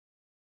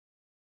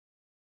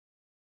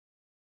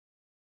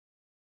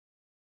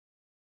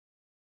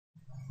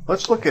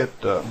Let's look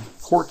at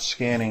port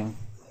scanning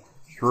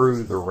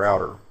through the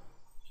router.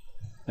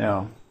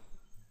 Now,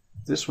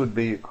 this would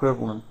be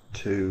equivalent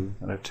to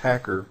an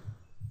attacker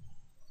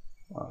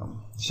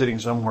sitting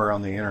somewhere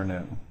on the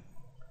internet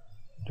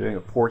doing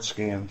a port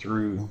scan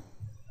through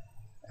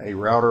a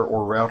router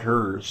or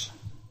routers,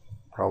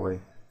 probably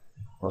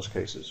most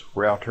cases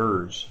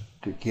routers,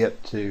 to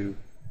get to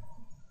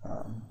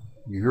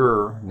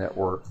your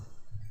network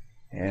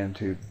and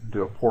to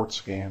do a port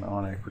scan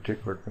on a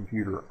particular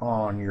computer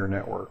on your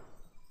network.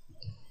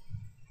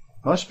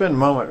 Let's spend a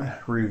moment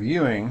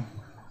reviewing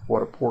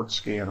what a port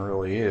scan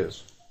really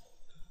is.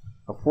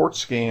 A port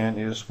scan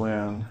is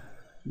when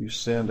you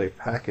send a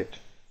packet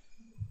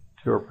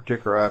to a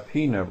particular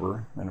IP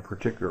number and a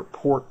particular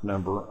port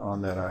number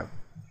on that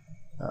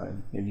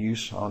in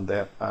use on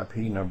that IP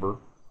number.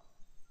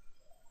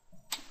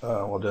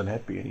 Well, it doesn't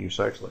have to be in use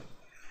actually.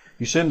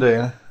 You send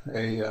a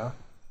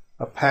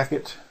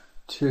packet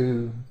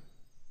to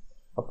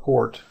a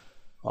port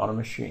on a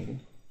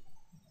machine,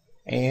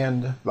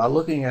 and by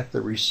looking at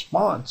the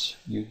response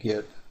you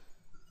get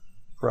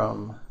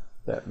from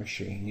that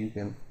machine, you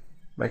can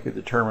make a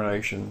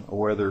determination of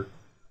whether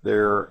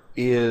there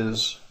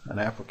is an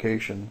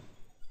application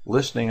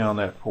listening on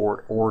that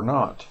port or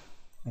not.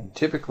 And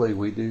typically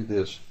we do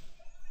this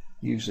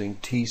using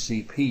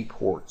TCP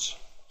ports,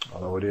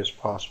 although it is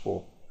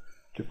possible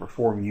to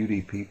perform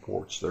UDP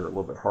ports. They're a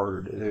little bit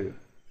harder to do.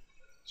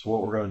 So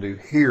what we're going to do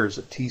here is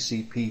a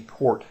TCP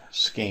port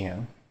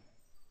scan,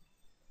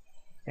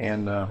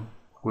 and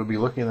we'll be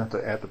looking at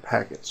the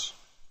packets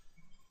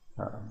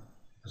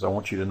because I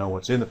want you to know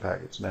what's in the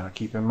packets. Now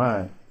keep in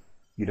mind,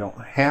 you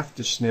don't have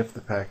to sniff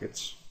the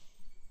packets.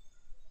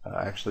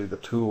 Actually, the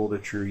tool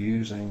that you're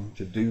using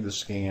to do the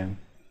scan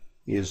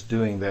is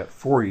doing that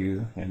for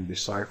you and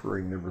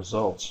deciphering the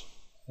results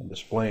and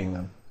displaying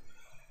them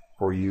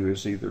for you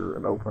as either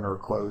an open or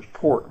closed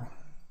port.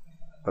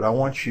 But I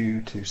want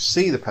you to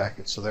see the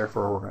packets, so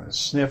therefore we're going to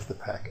sniff the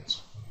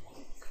packets.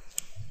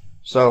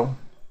 So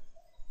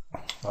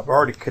I've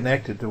already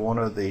connected to one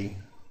of the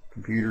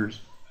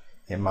computers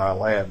in my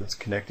lab that's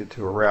connected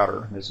to a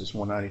router. This is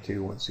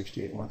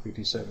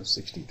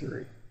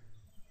 192.168.157.63.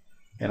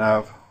 And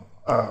I've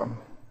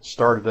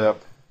started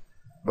up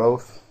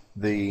both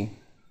the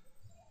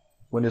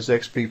Windows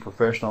XP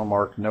Professional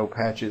marked no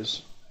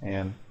patches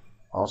and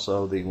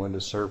also the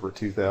Windows Server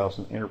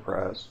 2000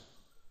 Enterprise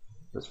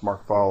that's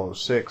marked follow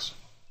 6.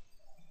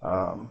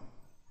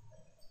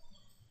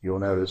 You'll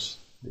notice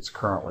it's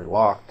currently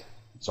locked.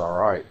 It's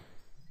alright.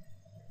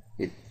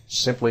 It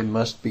simply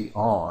must be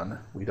on.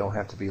 We don't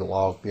have to be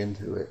logged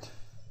into it.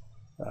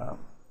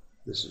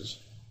 This is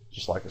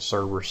just like a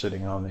server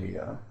sitting on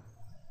the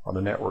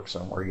network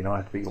somewhere. You don't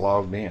have to be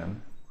logged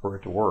in for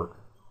it to work,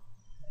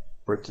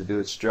 for it to do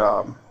its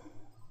job.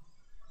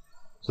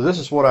 So this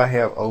is what I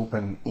have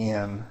open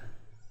in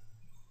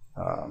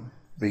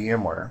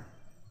VMware.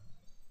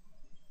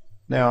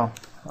 Now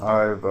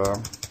I've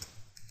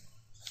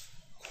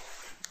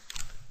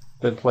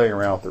been playing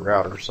around with the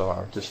router, so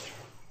I've just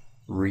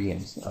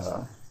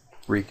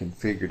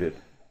reconfigured it.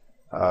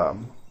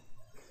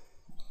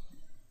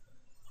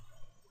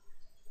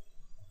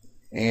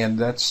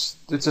 And it's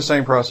the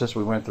same process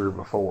we went through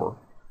before.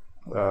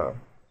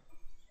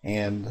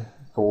 And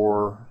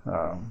for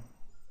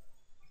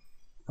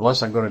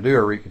unless I'm going to do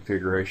a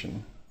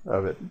reconfiguration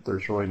of it,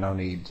 there's really no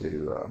need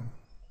to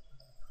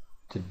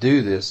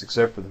do this,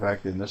 except for the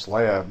fact that in this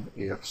lab,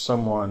 if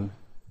someone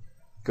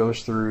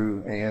goes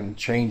through and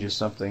changes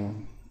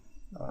something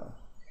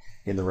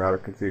in the router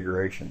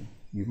configuration,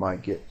 you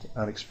might get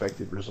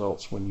unexpected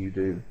results when you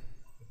do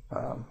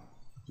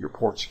your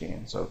port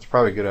scan. So it's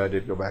probably a good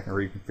idea to go back and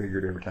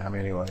reconfigure it every time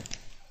anyway.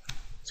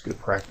 It's good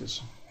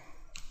practice.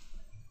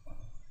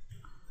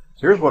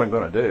 So here's what I'm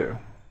going to do.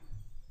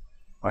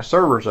 My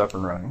server's up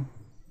and running.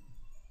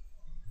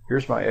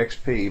 Here's my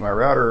XP. My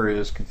router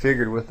is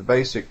configured with the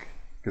basic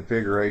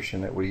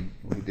configuration that we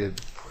did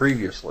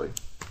previously,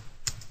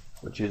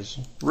 which is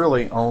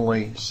really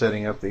only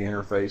setting up the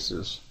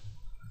interfaces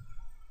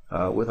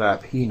with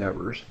IP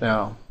numbers.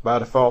 Now, by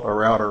default, a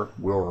router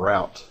will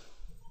route.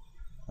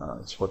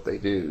 That's what they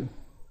do.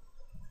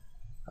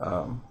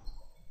 So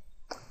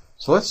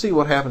let's see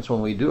what happens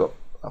when we do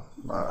a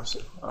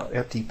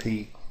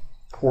FTP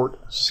port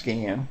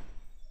scan.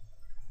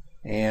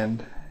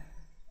 And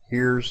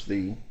here's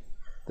the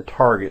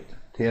target,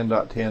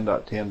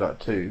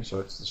 10.10.10.2,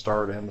 so it's the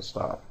start and the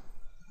stop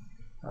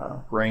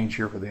range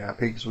here for the IP,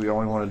 because we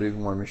only want to do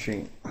one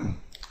machine.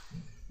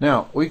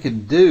 Now, we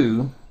can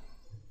do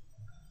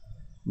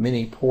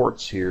many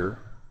ports here.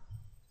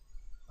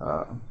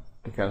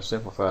 To kind of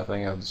simplify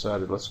things, I've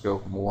decided let's go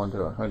from 1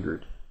 to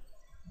 100.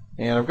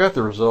 And I've got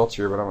the results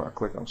here, but I'm going to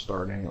click on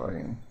start anyway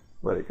and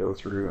let it go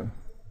through and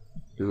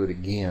do it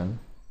again.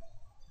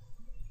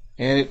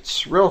 And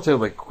it's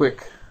relatively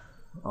quick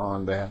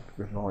on that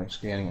because we're only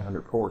scanning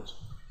 100 ports.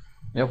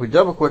 Now if we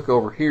double click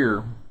over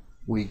here,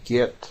 we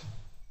get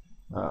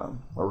a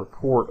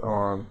report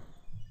on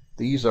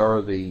these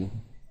are the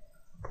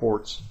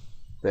ports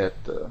that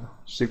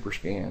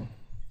SuperScan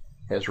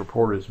has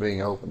reported as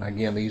being open.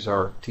 Again, these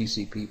are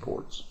TCP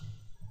ports.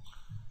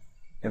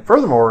 And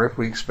furthermore, if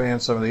we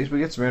expand some of these, we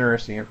get some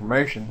interesting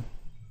information.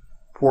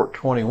 Port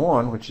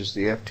 21, which is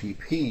the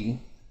FTP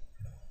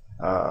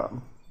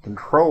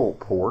control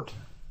port,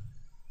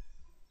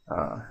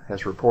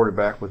 has reported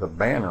back with a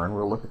banner, and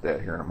we'll look at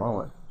that here in a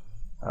moment,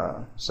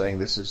 saying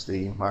this is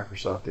the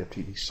Microsoft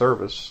FTP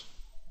service.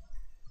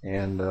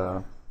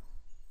 And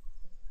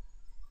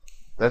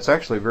that's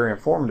actually very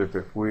informative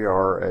if we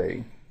are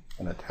an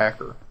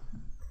attacker.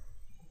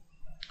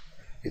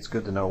 It's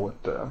good to know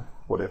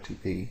what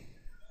FTP,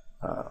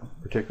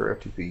 particular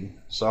FTP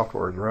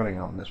software is running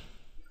on this,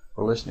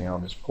 or listening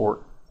on this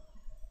port.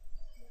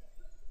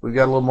 We've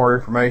got a little more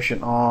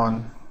information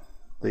on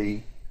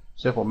the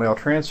Simple Mail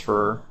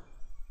Transfer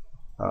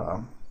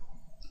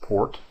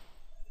port.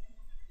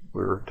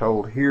 We're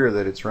told here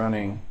that it's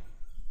running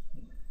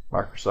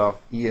Microsoft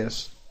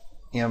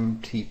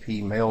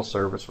ESMTP mail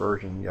service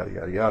version, yada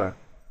yada yada.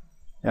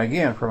 Now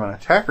again, from an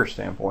attacker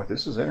standpoint,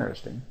 this is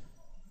interesting,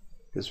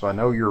 because if I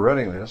know you're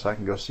running this, I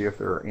can go see if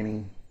there are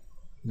any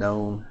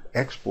known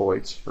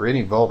exploits or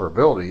any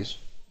vulnerabilities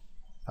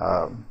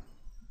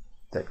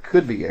that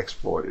could be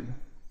exploited.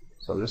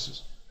 So this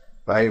is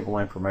valuable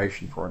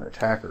information for an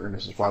attacker, and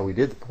this is why we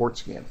did the port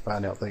scan, to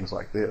find out things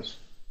like this.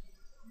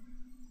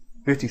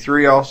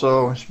 53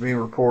 also is being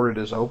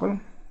reported as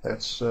open.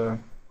 That's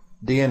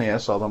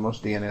DNS, although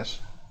most DNS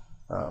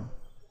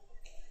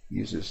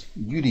uses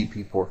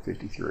UDP port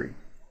 53.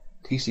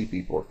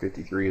 TCP port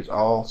 53 is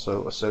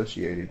also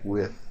associated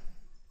with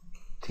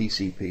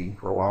TCP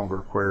for longer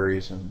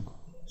queries and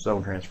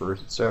zone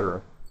transfers,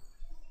 etc.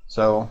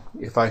 So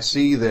if I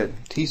see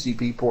that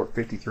TCP port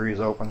 53 is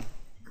open,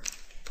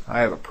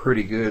 I have a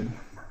pretty good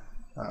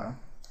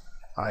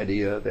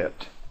idea that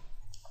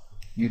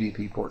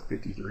UDP port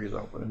 53 is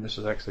open, and this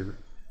is actually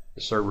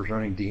the server's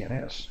running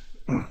DNS.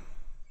 And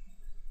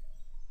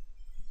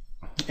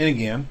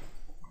again,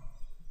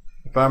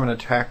 if I'm an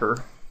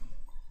attacker,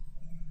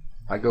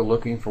 I go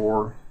looking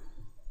for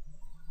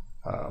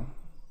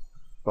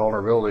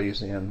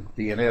vulnerabilities in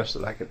DNS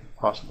that I could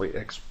possibly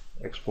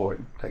exploit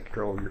and take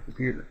control of your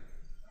computer.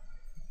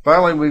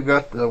 Finally, we've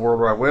got the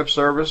World Wide Web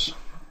Service.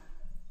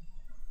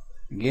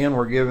 Again,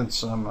 we're given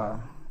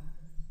some,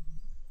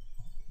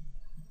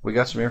 we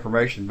got some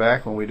information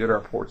back when we did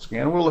our port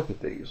scan. We'll look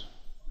at these.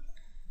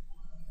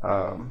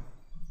 So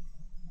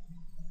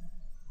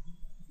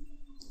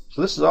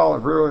this is all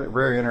really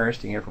very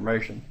interesting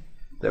information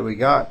that we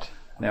got.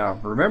 Now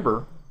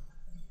remember,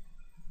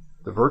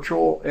 the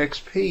Virtual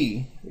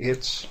XP,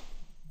 its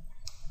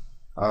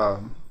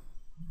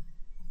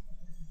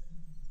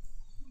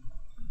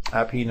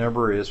IP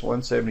number is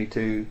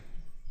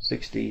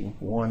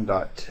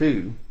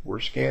 172.16.1.2. We're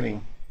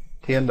scanning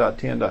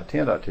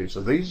 10.10.10.2.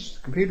 So these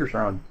computers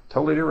are on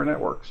totally different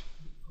networks.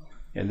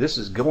 And this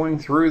is going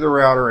through the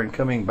router and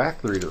coming back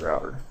through the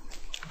router.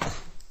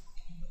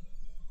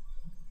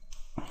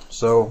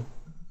 So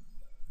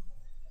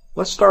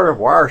let's start at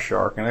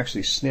Wireshark and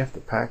actually sniff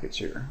the packets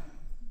here.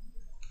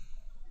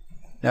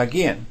 Now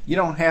again, you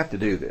don't have to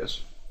do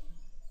this.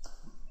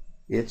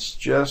 It's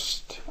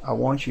just, I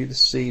want you to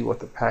see what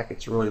the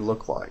packets really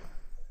look like.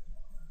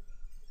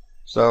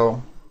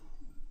 So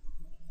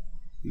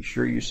be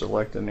sure you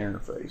select an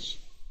interface.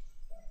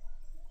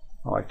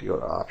 I like to go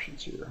to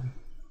options here.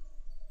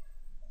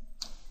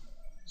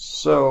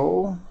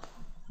 So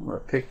I'm going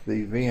to pick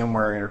the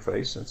VMware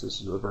interface since this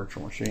is a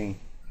virtual machine.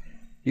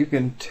 You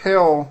can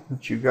tell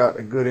that you got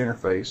a good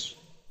interface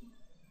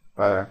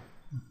by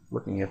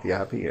looking at the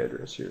IP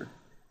address here.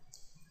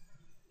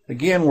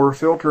 Again, we're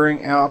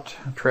filtering out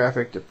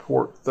traffic to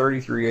port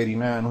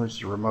 3389, which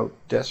is a remote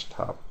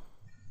desktop.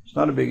 It's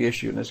not a big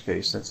issue in this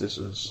case since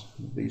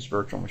these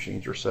virtual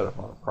machines are set up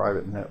on a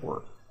private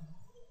network.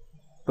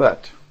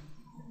 But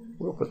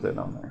we'll put that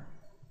on there.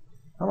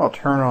 I'm going to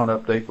turn on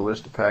update the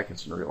list of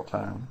packets in real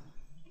time.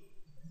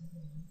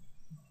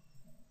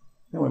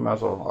 Then we might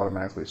as well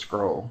automatically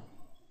scroll.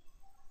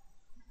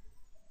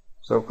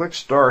 So click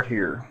start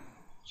here.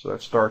 So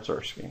that starts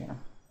our scan.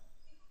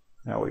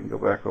 Now we can go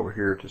back over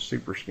here to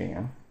Super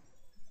Scan.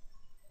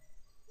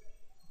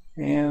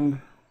 And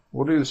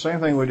we'll do the same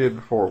thing we did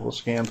before. We'll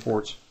scan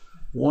ports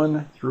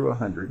 1 through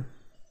 100.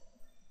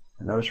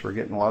 And notice we're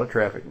getting a lot of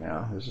traffic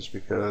now. This is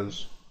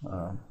because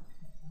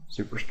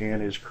Super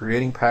Scan is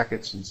creating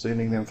packets and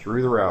sending them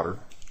through the router.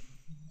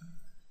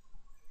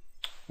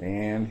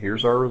 And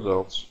here's our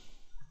results.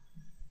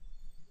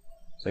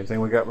 Same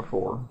thing we got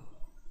before.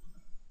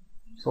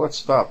 So let's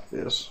stop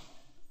this.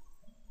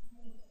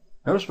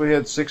 Notice we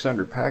had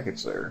 600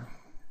 packets there.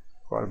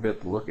 Quite a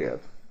bit to look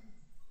at.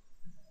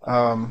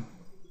 Now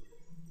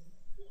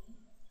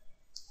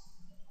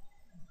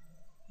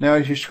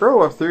as you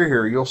scroll up through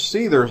here, you'll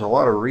see there's a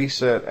lot of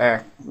reset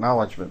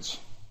acknowledgments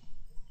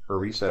or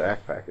reset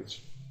ACK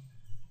packets.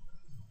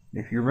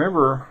 If you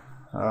remember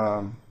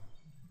our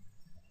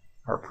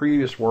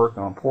previous work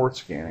on port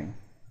scanning,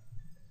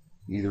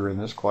 either in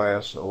this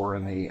class or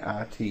in the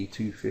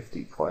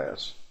IT250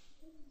 class,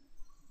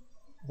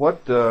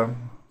 what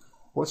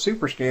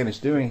SuperScan is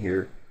doing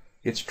here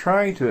it's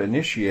trying to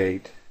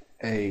initiate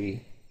the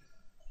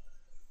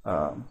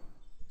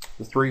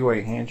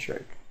three-way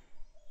handshake,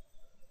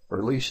 or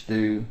at least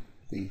do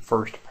the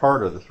first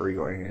part of the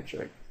three-way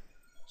handshake.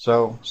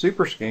 So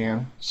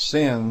Superscan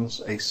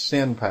sends a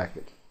send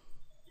packet.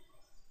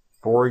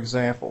 For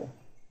example,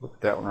 look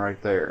at that one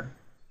right there.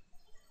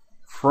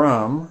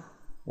 From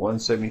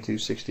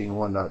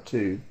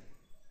 172.16.1.2,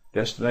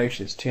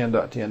 destination is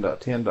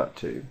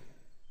 10.10.10.2.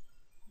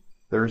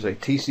 There's a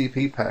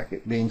TCP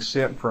packet being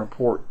sent from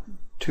port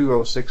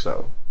 2060.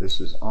 This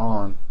is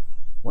on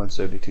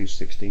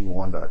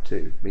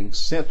 172.16.1.2, being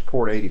sent to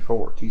port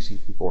 84,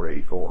 TCP port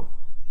 84,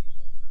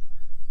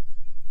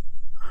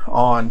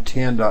 on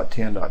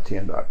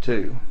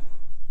 10.10.10.2.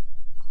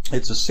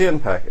 It's a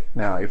send packet.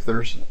 Now, if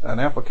there's an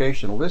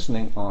application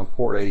listening on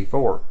port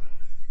 84,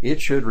 it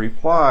should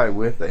reply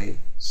with a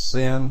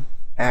send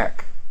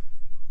ACK,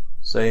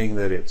 saying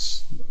that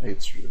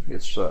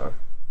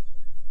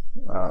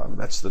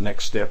that's the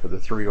next step of the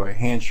three-way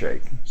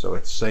handshake. So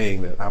it's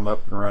saying that I'm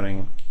up and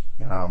running,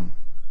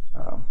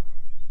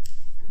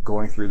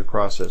 going through the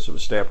process of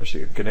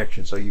establishing a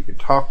connection so you can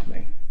talk to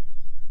me.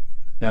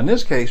 Now in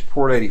this case,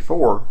 port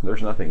 84,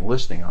 there's nothing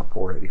listening on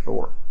port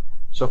 84.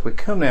 So if we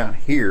come down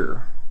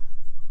here,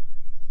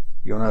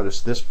 you'll notice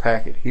this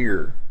packet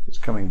here is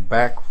coming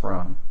back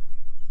from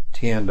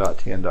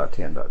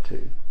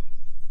 10.10.10.2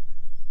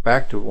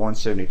 back to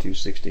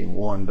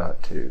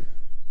 172.16.1.2.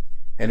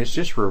 And it's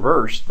just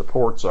reversed. The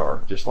ports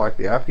are, just like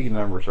the IP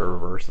numbers are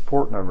reversed, the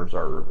port numbers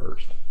are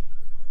reversed.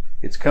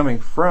 It's coming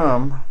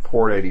from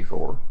port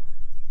 84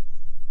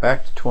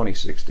 back to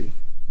 2060,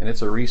 and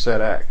it's a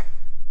reset ACK.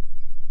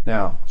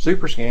 Now,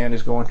 Superscan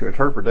is going to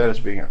interpret that as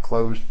being a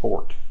closed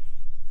port,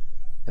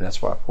 and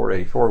that's why port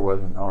 84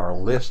 wasn't on our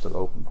list of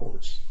open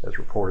ports as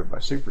reported by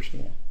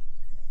Superscan.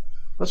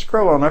 Let's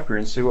scroll on up here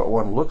and see what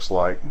one looks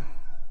like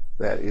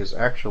that is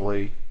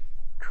actually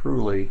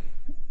truly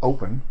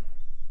open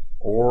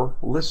or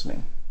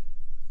listening.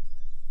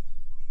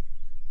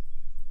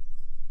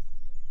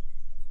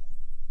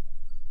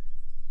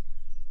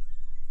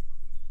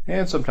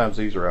 And sometimes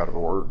these are out of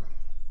order.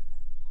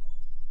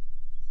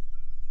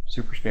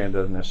 Superscan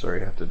doesn't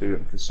necessarily have to do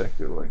them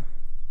consecutively.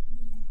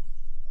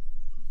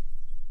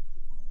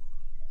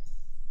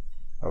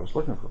 I was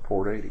looking for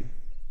port 80.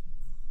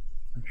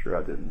 I'm sure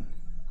I didn't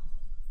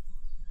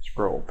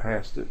scroll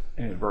past it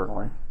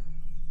inadvertently.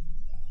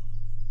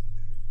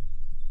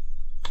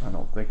 I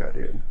don't think I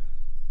did.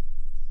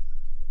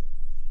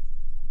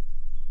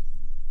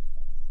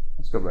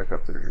 Let's go back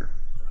up through here.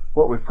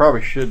 What we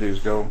probably should do is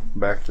go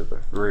back to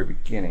the very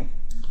beginning.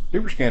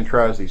 Superscan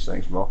tries these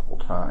things multiple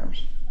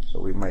times, so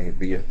we may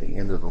be at the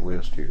end of the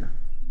list here.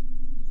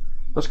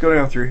 Let's go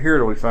down through here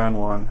till we find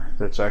one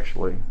that's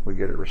actually we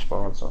get a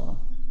response on.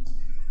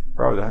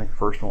 Probably I think the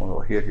first one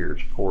we'll hit here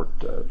is port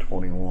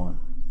 21.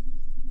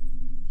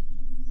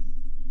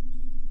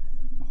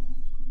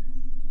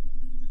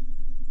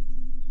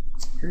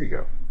 Here you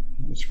go.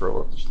 Let me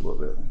scroll up just a little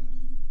bit.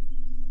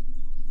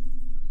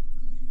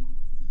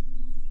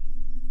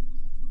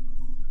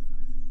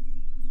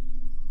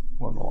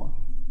 One more.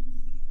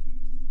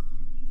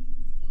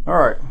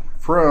 Alright,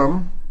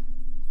 from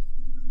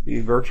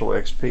the Virtual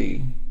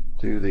XP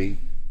to the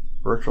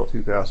Virtual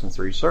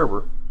 2003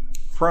 server,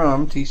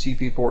 from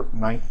TCP port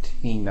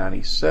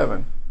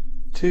 1997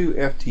 to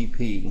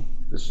FTP,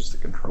 this is the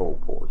control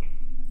port.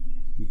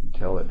 You can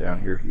tell that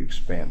down here if you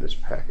expand this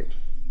packet.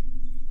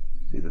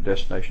 See, the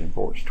destination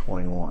port is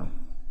 21.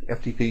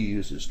 FTP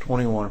uses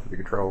 21 for the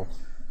control,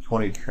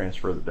 20 to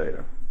transfer the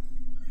data.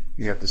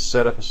 You have to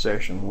set up a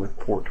session with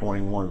port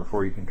 21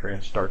 before you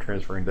can start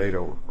transferring data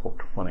over port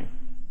 20.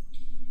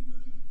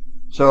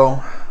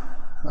 So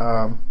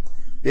the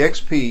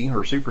XP,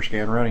 or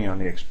Superscan running on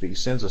the XP,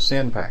 sends a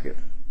send packet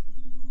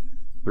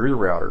through the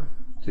router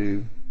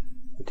to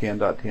the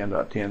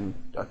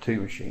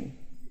 10.10.10.2 machine.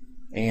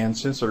 And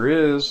since there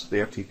is the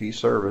FTP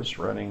service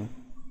running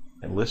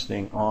and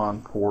listening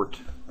on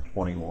port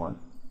 21,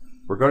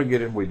 we're going to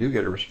get it. We do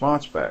get a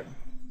response back.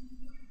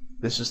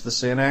 This is the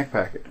send ACK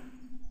packet.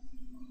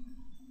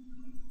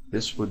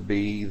 This would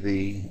be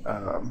the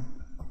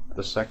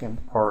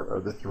second part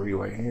of the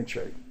three-way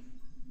handshake.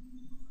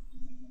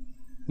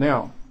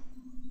 Now,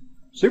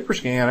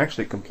 Superscan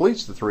actually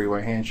completes the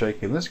three-way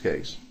handshake in this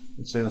case.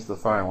 It sends the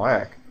final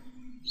ACK.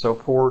 So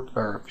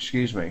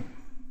 47,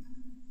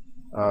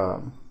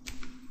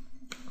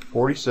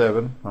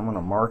 I'm going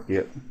to mark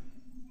it.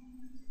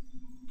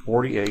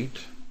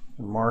 48,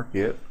 mark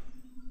it.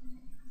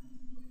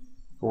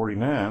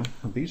 49.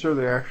 These are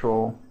the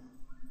actual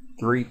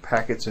three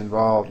packets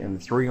involved in the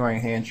three-way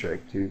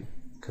handshake to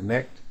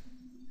connect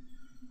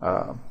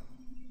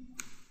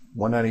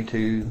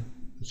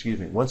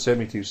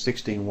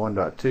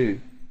 172.16.1.2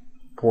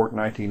 port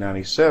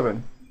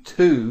 1997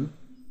 to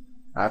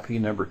IP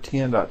number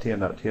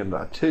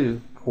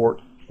 10.10.10.2 port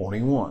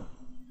 21.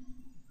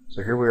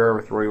 So here we are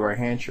with three-way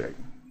handshake.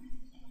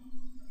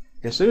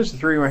 As soon as the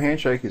three-way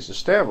handshake is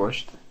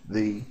established,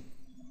 the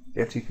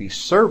FTP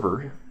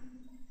server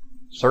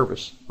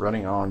service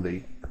running on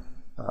the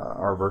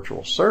our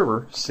virtual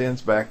server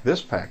sends back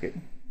this packet.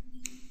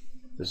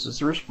 This is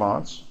the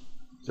response.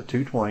 It's a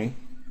 220.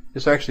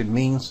 This actually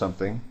means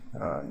something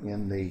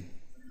in the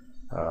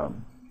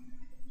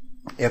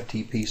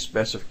FTP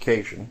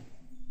specification.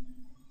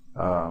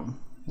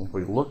 If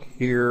we look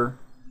here,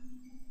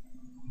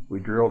 we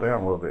drill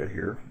down a little bit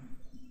here.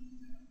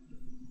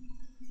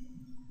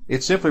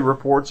 It simply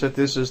reports that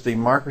this is the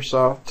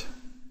Microsoft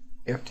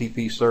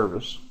FTP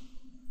service.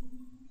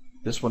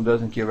 This one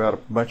doesn't give out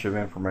a bunch of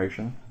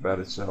information about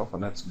itself,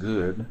 and that's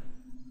good.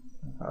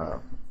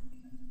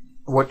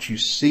 What you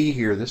see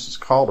here, this is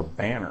called a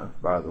banner,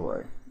 by the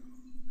way.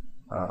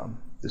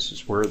 This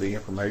is where the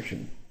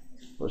information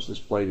was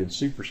displayed in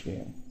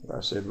Superscan that I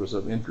said was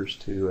of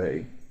interest to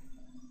a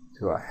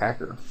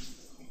hacker.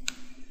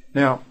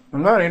 Now,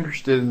 I'm not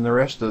interested in the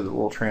rest of the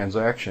little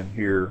transaction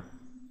here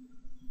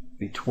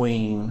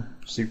between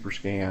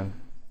Superscan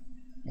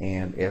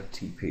and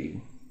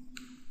FTP.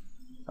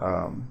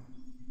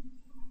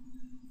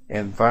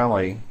 And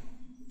finally,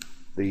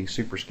 the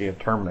Superscan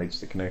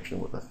terminates the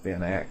connection with a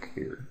FIN-ACK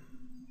here.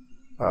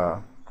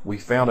 We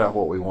found out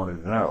what we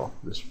wanted to know.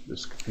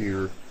 This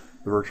computer,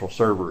 the virtual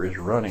server, is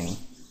running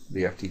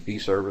the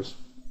FTP service,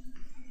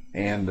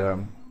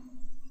 and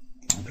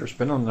there's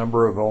been a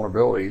number of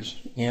vulnerabilities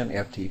in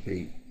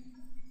FTP.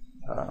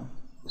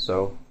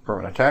 So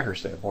from an attacker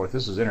standpoint,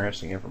 this is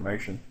interesting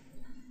information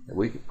that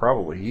we could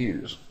probably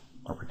use,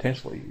 or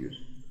potentially use.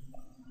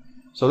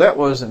 So that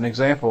was an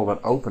example of an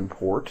open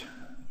port.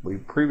 We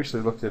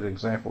previously looked at an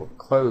example of a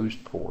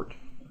closed port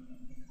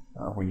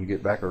when you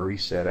get back a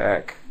reset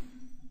ACK.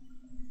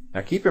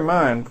 Now keep in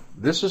mind,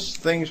 this is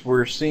things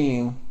we're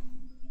seeing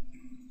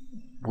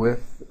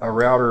with a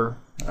router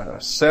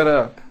set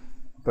up,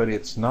 but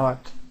it's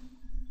not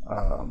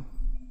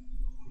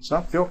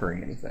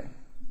filtering anything.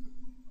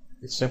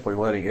 It's simply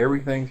letting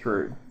everything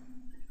through.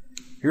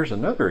 Here's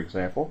another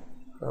example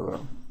of a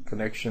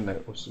connection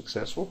that was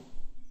successful.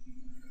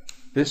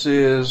 This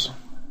is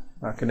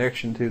a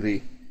connection to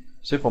the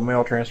Simple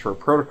Mail Transfer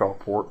Protocol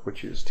port,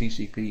 which is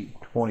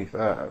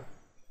TCP/25.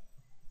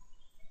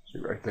 See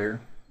right there.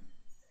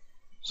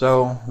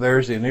 So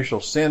there's the initial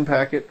send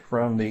packet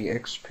from the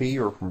XP,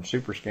 or from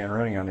Superscan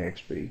running on the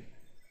XP.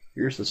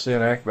 Here's the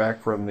send ACK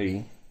back from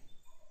the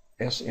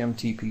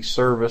SMTP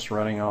service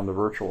running on the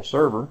virtual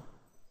server.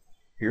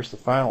 Here's the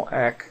final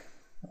ACK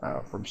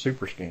from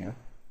Superscan.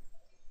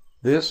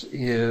 This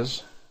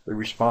is the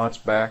response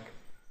back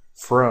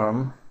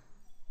from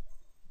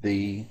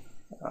the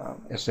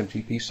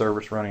SMTP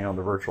service running on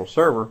the virtual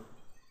server.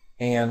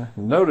 And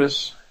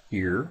notice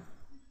here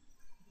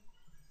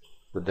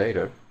the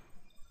data.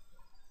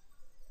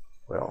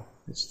 Well,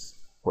 it's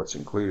what's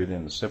included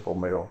in the Simple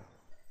Mail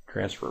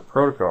Transfer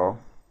Protocol.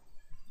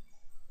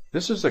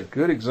 This is a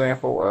good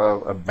example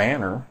of a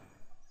banner.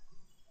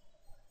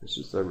 This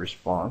is the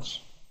response.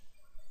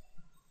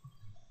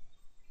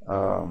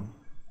 I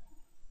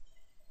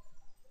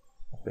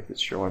think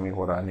it's showing me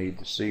what I need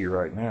to see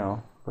right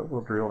now, but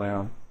we'll drill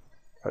down,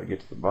 try to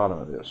get to the bottom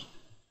of this.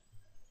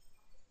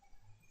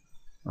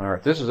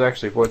 Alright, this is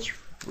actually what's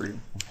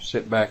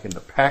sit back in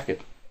the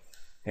packet,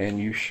 and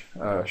you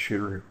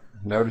should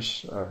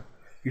notice,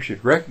 you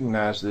should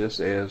recognize this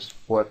as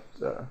what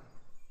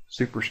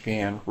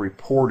Superscan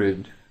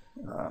reported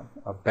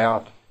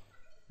about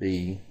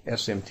the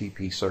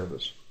SMTP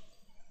service.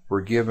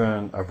 We're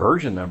given a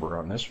version number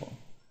on this one.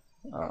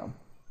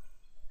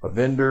 A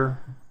vendor,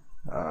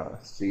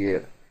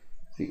 the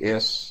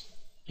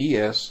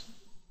ES-MTP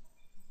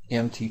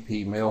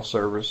mail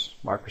service,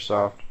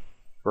 Microsoft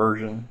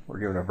version. We're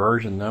given a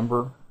version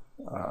number.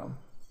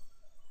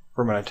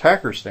 From an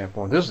attacker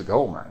standpoint, this is a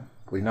gold mine.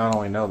 We not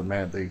only know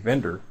the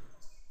vendor,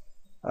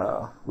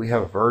 we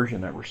have a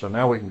version number. So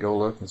now we can go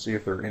look and see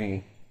if there are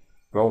any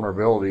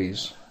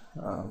vulnerabilities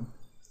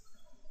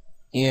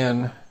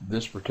in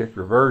this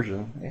particular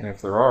version, and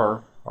if there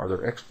are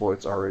there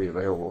exploits already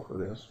available for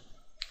this?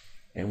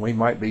 And we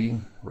might be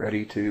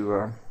ready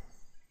to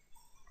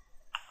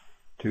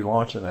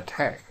launch an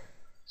attack.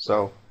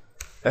 So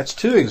that's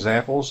two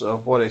examples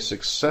of what a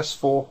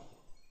successful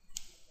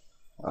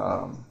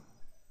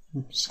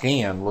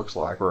scan looks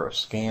like, or a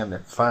scan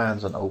that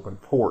finds an open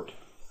port.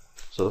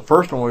 So the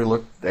first one we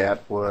looked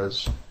at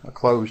was a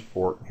closed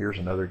port. Here's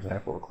another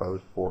example of a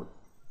closed port.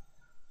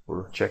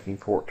 We're checking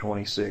port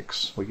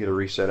 26. We get a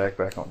reset ACK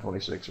back on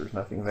 26. There's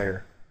nothing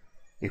there.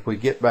 If we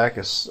get back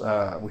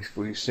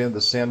we send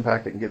the send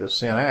packet and get a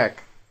send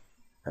ACK,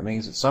 that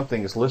means that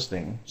something is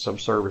listening, some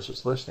service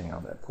is listening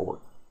on that port.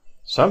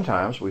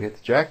 Sometimes we hit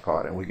the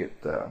jackpot and we get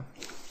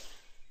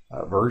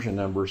version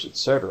numbers,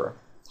 etc.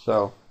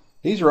 So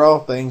these are all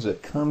things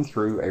that come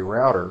through a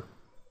router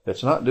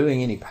that's not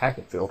doing any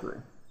packet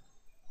filtering.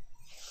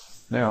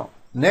 Now,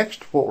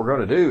 next what we're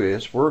going to do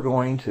is we're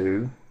going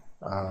to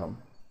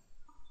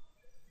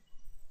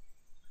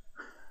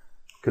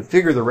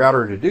configure the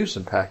router to do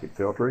some packet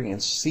filtering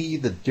and see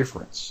the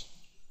difference.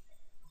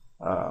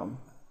 I'm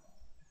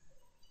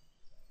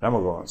going to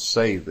go and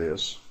save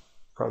this.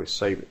 Probably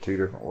save it two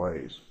different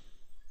ways.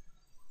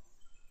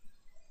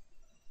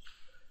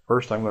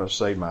 First, I'm going to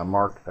save my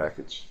marked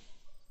packets.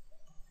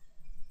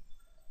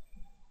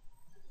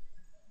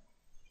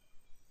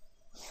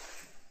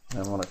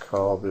 I'm going to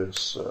call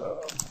this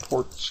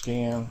port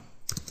scan.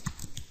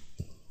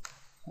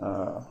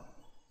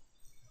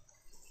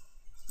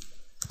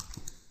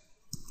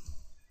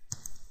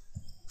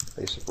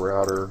 Basic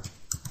router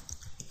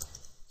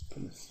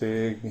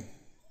config.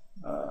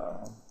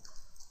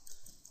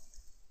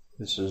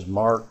 This is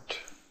marked.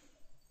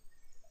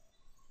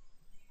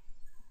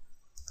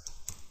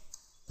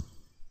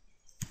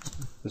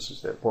 This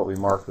is what we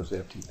marked as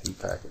FTP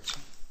packets.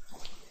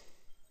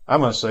 I'm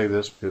going to save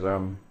this because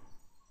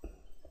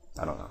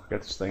I don't know,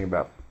 got this thing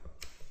about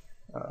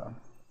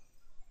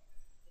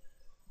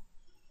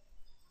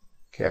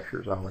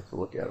captures. I like to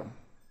look at them.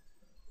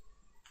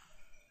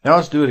 Now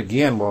let's do it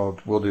again.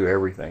 We'll do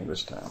everything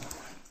this time.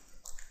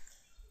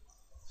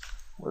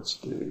 Let's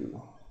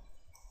do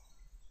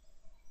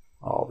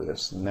all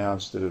this. And now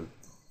instead of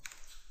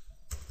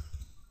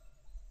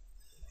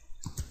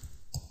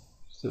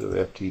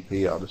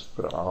FTP, I'll just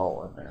put it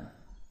all in there.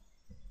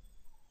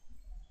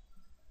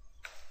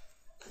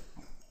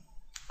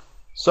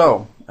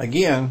 So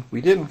again, we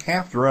didn't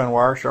have to run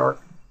Wireshark.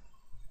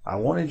 I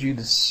wanted you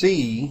to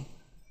see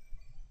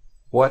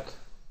what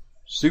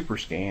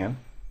SuperScan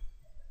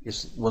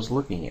was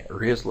looking at,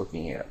 or is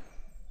looking at.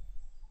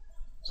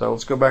 So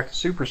let's go back to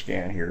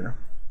SuperScan here.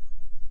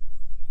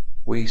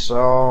 We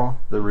saw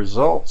the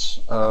results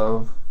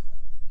of,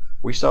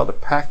 we saw the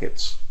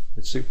packets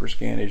that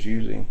SuperScan is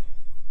using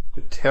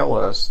to tell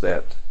us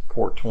that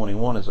port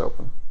 21 is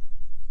open.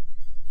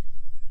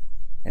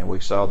 And we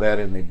saw that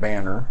in the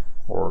banner,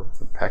 or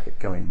the packet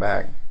coming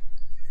back.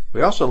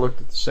 We also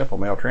looked at the Simple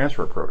Mail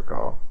Transfer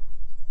Protocol,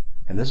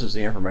 and this is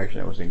the information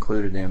that was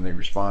included in the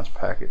response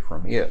packet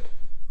from it.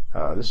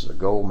 This is a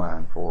gold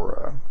mine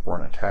for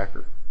an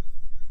attacker.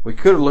 We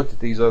could have looked at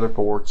these other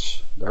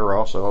ports. They were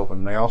also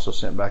open. They also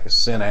sent back a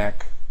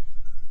SYNAC.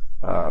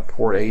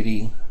 Port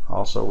 80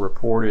 also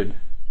reported,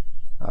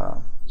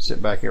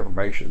 sent back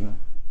information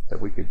that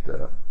we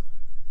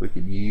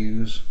could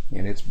use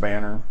in its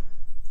banner.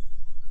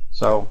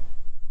 So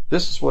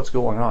this is what's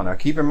going on. Now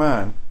keep in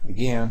mind,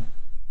 again,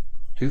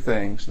 two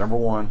things. Number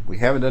one, we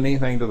haven't done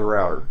anything to the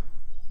router.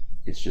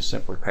 It's just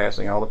simply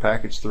passing all the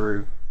packets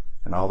through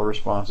and all the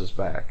responses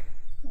back.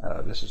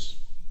 This is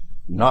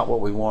not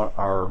what we want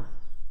our,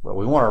 well,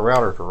 we want our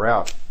router to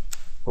route,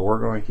 but we're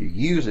going to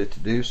use it to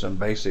do some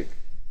basic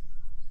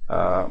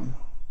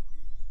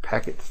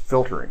packet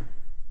filtering.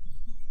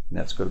 And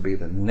that's going to be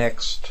the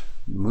next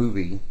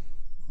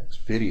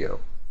video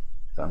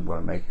that I'm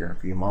going to make here in a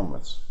few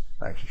moments.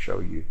 I'll actually show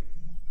you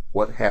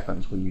what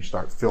happens when you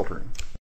start filtering.